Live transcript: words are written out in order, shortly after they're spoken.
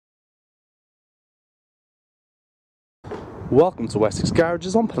Welcome to Wessex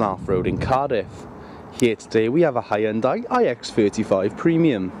Garages on Penarth Road in Cardiff. Here today we have a Hyundai IX35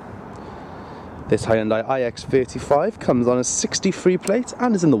 Premium. This Hyundai IX35 comes on a 63 plate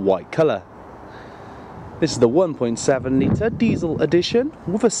and is in the white colour. This is the 1.7 litre diesel edition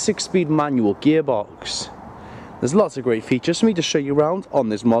with a 6-speed manual gearbox. There's lots of great features for me to show you around on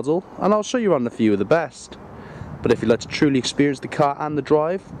this model, and I'll show you around a few of the best. But if you'd like to truly experience the car and the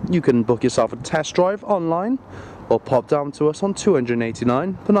drive, you can book yourself a test drive online or pop down to us on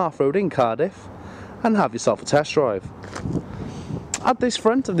 289 Penarth Road in Cardiff and have yourself a test drive. At this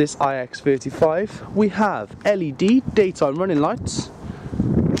front of this IX35 we have LED daytime running lights,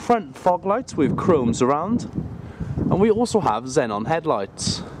 front fog lights with chrome surround, and we also have xenon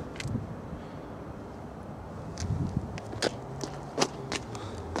headlights.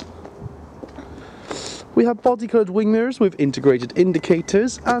 We have body coloured wing mirrors with integrated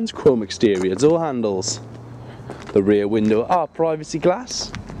indicators and chrome exterior door handles. The rear window are privacy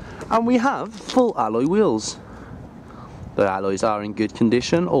glass, and we have full alloy wheels. The alloys are in good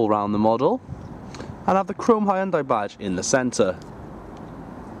condition all round the model and have the chrome Hyundai badge in the centre.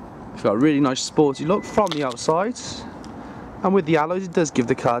 It's got a really nice sporty look from the outside, and with the alloys it does give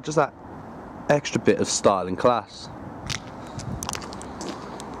the car just that extra bit of style and class.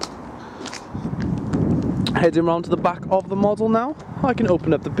 Heading round to the back of the model now, I can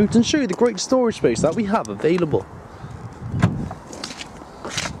open up the boot and show you the great storage space that we have available.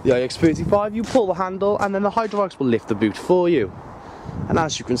 The IX35, you pull the handle and then the hydraulics will lift the boot for you. And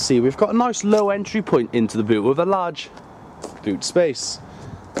as you can see, we've got a nice low entry point into the boot with a large boot space.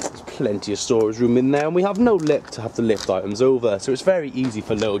 There's plenty of storage room in there, and we have no lip to have to lift items over, so it's very easy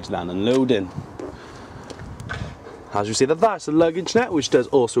for loading and unloading. As you see, that's a luggage net which does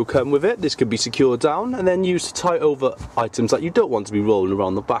also come with it. This can be secured down and then used to tie over items that you don't want to be rolling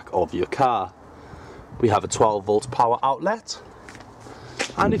around the back of your car. We have a 12-volt power outlet.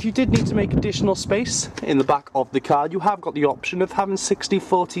 And if you did need to make additional space in the back of the car, you have got the option of having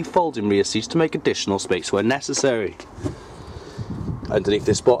 60/40 folding rear seats to make additional space where necessary. Underneath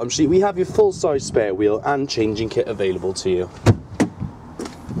this bottom sheet we have your full-size spare wheel and changing kit available to you.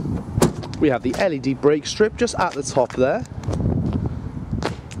 We have the LED brake strip just at the top there.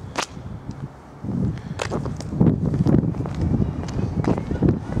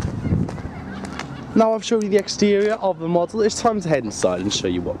 Now I've shown you the exterior of the model, it's time to head inside and show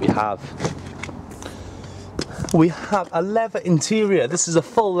you what we have. We have a leather interior. This is a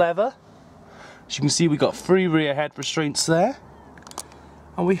full leather. As you can see, we've got 3 rear head restraints there.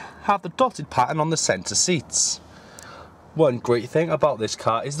 And we have the dotted pattern on the centre seats. One great thing about this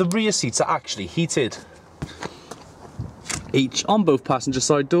car is the rear seats are actually heated. On both passenger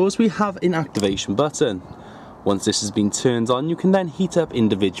side doors we have an activation button. Once this has been turned on, you can then heat up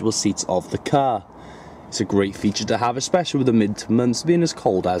individual seats of the car. It's a great feature to have, especially with the mid months being as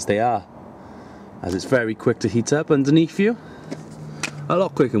cold as they are, as it's very quick to heat up underneath you, a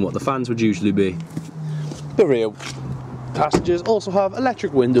lot quicker than what the fans would usually be. The rear passengers also have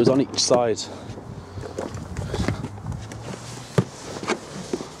electric windows on each side.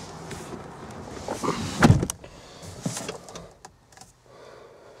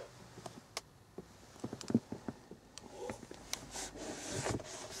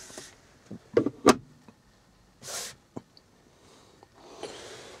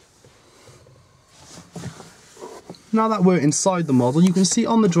 Now that we're inside the model, you can see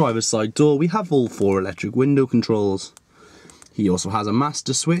on the driver's side door we have all 4 electric window controls. He also has a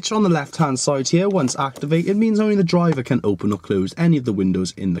master switch on the left hand side here. Once activated, means only the driver can open or close any of the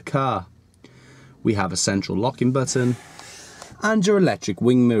windows in the car. We have a central locking button and your electric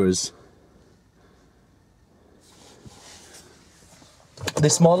wing mirrors.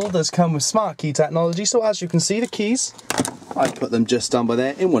 This model does come with smart key technology, so as you can see, the keys, I put them just down by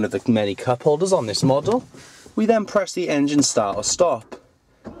there in one of the many cup holders on this model. We then press the engine start or stop,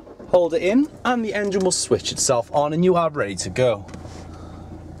 hold it in, and the engine will switch itself on and you are ready to go.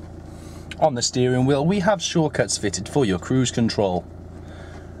 On the steering wheel we have shortcuts fitted for your cruise control.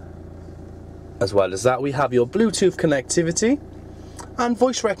 As well as that, we have your Bluetooth connectivity and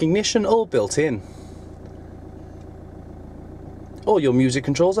voice recognition all built in. All your music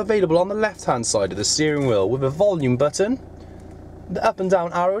controls are available on the left hand side of the steering wheel with a volume button. The up and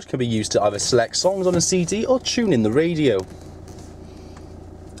down arrows can be used to either select songs on a CD or tune in the radio.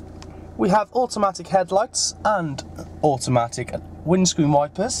 We have automatic headlights and automatic windscreen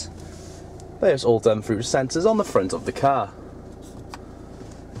wipers. There's all done through sensors on the front of the car.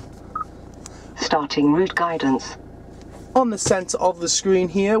 Starting route guidance. On the centre of the screen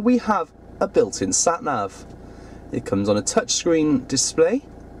here we have a built-in sat-nav. It comes on a touchscreen display,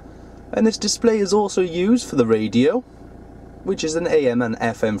 and this display is also used for the radio, which is an AM and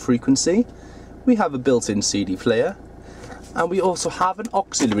FM frequency. We have a built-in CD player, and we also have an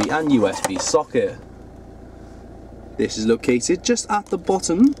auxiliary and USB socket. This is located just at the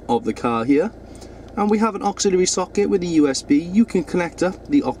bottom of the car here, and we have an auxiliary socket with a USB. You can connect up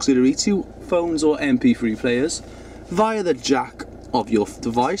the auxiliary to phones or MP3 players via the jack of your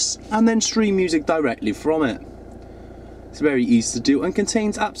device and then stream music directly from it. It's very easy to do and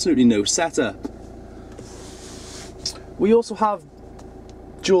contains absolutely no setup. We also have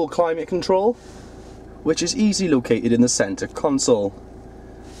dual climate control, which is easily located in the center console.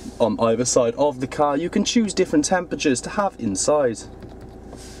 On either side of the car you can choose different temperatures to have inside.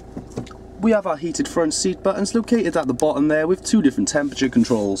 We have our heated front seat buttons located at the bottom there with 2 different temperature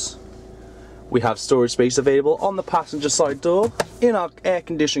controls. We have storage space available on the passenger side door, in our air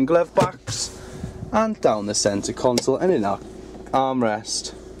conditioned glove box, and down the centre console and in our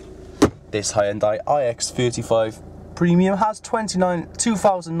armrest. This Hyundai iX35 Premium has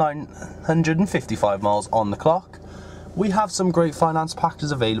 2,955 miles on the clock. We have some great finance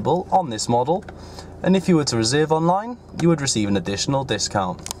packages available on this model, and if you were to reserve online, you would receive an additional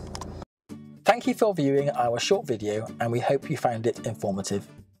discount. Thank you for viewing our short video, and we hope you found it informative.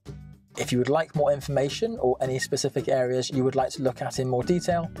 If you would like more information or any specific areas you would like to look at in more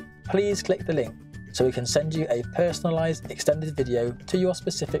detail, please click the link so we can send you a personalised extended video to your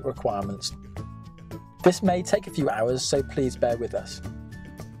specific requirements. This may take a few hours, so please bear with us.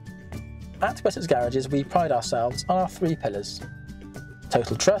 At Wessex Garages, we pride ourselves on our 3 pillars: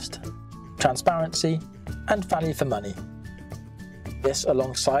 total trust, transparency, and value for money. This,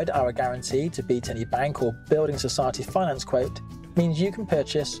 alongside our guarantee to beat any bank or building society finance quote, means you can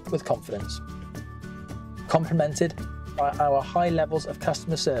purchase with confidence. Complemented by our high levels of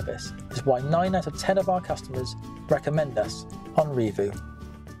customer service is why 9 out of 10 of our customers recommend us on Review.